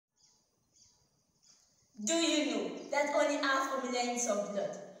Do you know that only half a million of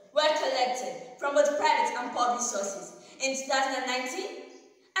blood were collected from both private and public sources in 2019?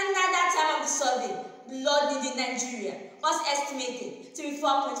 And at that time of the survey, blood need in Nigeria was estimated to be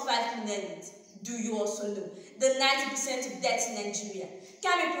 4.5 million. Do you also know that 90% of deaths in Nigeria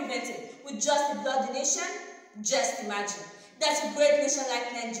can be prevented with just a blood donation? Just imagine that a great nation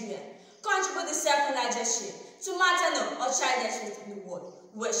like Nigeria contribute the second largest share to maternal or child death rate in the world.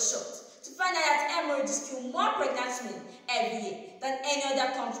 We're shocked to find out that hemorrhage kill more pregnant women every year than any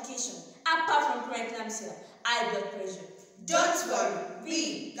other complication apart from preeclampsia, high blood pressure. Don't worry,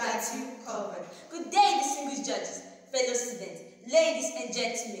 we got you covered. Good day, distinguished judges, fellow students, ladies and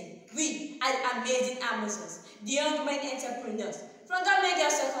gentlemen. We are the amazing Amazons, the young women entrepreneurs from Government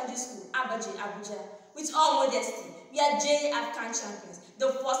Girls Secondary School, Abuja. With all modesty, we are JA African champions, the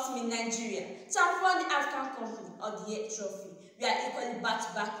first team in Nigeria to have won the African Company of the Year trophy. We are equally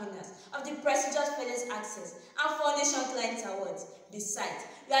back-to-back winners of the prestigious Fellows Access and Foundation Client Awards. Besides,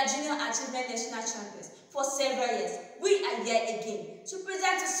 we are Junior Achievement National Champions for several years. We are here again to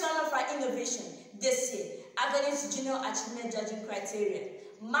present some of our innovation this year according to Junior Achievement Judging Criteria.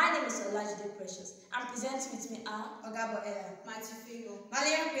 My name is Olajide Precious. I'm presenting with me are Ogabo Ella,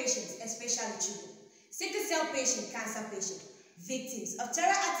 malaria patients, especially children, sickle cell patient, cancer patient, victims of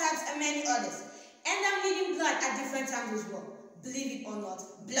terror attacks and many others, end up needing blood at different times as well. Believe it or not,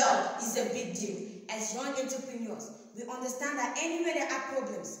 blood is a big deal. As young entrepreneurs, we understand that anywhere there are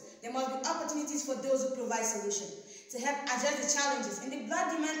problems, there must be opportunities for those who provide solutions. To help address the challenges in the blood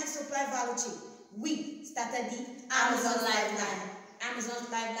demand and supply value chain, we started the Amazon Lifeline. Amazon's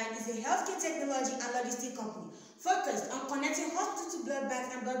Lifeline is a healthcare technology and logistics company focused on connecting hospitals to blood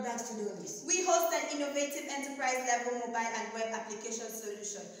banks and blood banks to donors. We host an innovative enterprise-level mobile and web application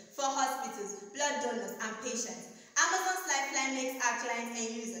solution for hospitals, blood donors, and patients. Amazon's Lifeline makes our clients and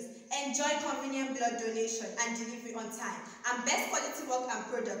users enjoy convenient blood donation and delivery on time and best quality work and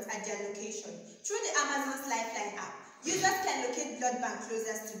products at their location. Through the Amazon's Lifeline app, users can locate blood bank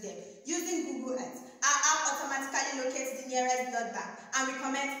closest to them. Using Google Earth, our app automatically locates the nearest blood bank and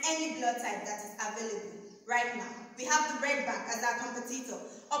recommends any blood type that is available. Right now, we have the Red Bank as our competitor,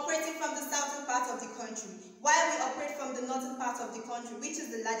 operating from the southern part of the country, while we operate from the northern part of the country, which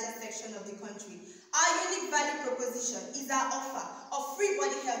is the largest section of the country. Our unique value proposition is our offer of free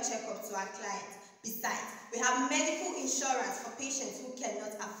body health checkup to our clients. Besides, we have medical insurance for patients who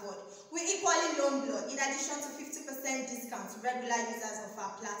cannot afford. We equally loan blood in addition to 50% discount to regular users of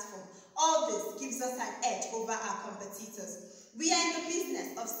our platform. All this gives us an edge over our competitors. We are in the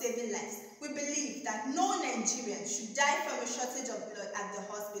business of saving lives. We believe that no Nigerian should die from a shortage of blood at the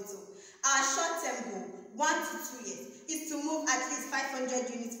hospital. Our short-term goal, 1 to 2 years, is to move at least 500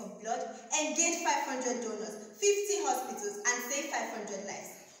 units of blood, engage 500 donors, 50 hospitals, and save 500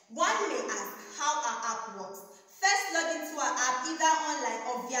 lives. One may ask how our app works. First, log into our app either online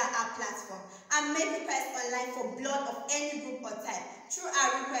or via our platform and make requests online for blood of any group or type through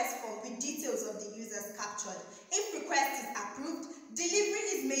our request form with details of the users captured. If request is approved, delivery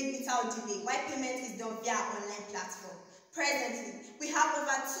is made without delay while payment is done via our online platform. Presently, we have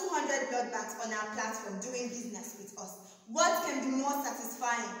over 200 blood banks on our platform doing business with us. What can be more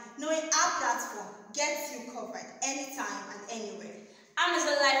satisfying knowing our platform gets you covered anytime and anywhere?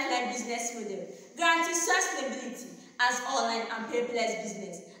 Amazon Lifeline business model guarantees sustainability as online and paperless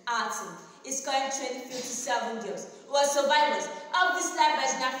business. Our team is currently training 57 girls who are survivors of this life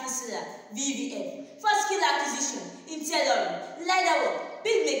vaginal fistula (VVF) for skill acquisition in tailoring, leatherwork,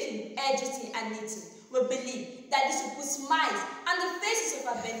 bead making, hairdressing, and knitting. We believe that this will put smiles on the faces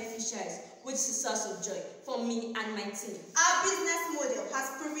of our beneficiaries, which is a source of joy for me and my team. Our business model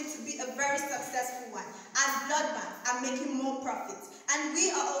has proven to be a very successful one as blood banks are making more profits, and we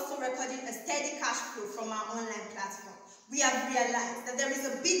are also recording a steady cash flow from our online platform. We have realized that there is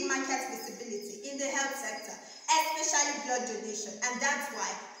a big market visibility in the health sector, especially blood donation, and that's why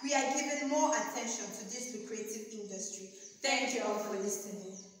we are giving more attention to this lucrative industry. Thank you all for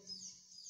listening.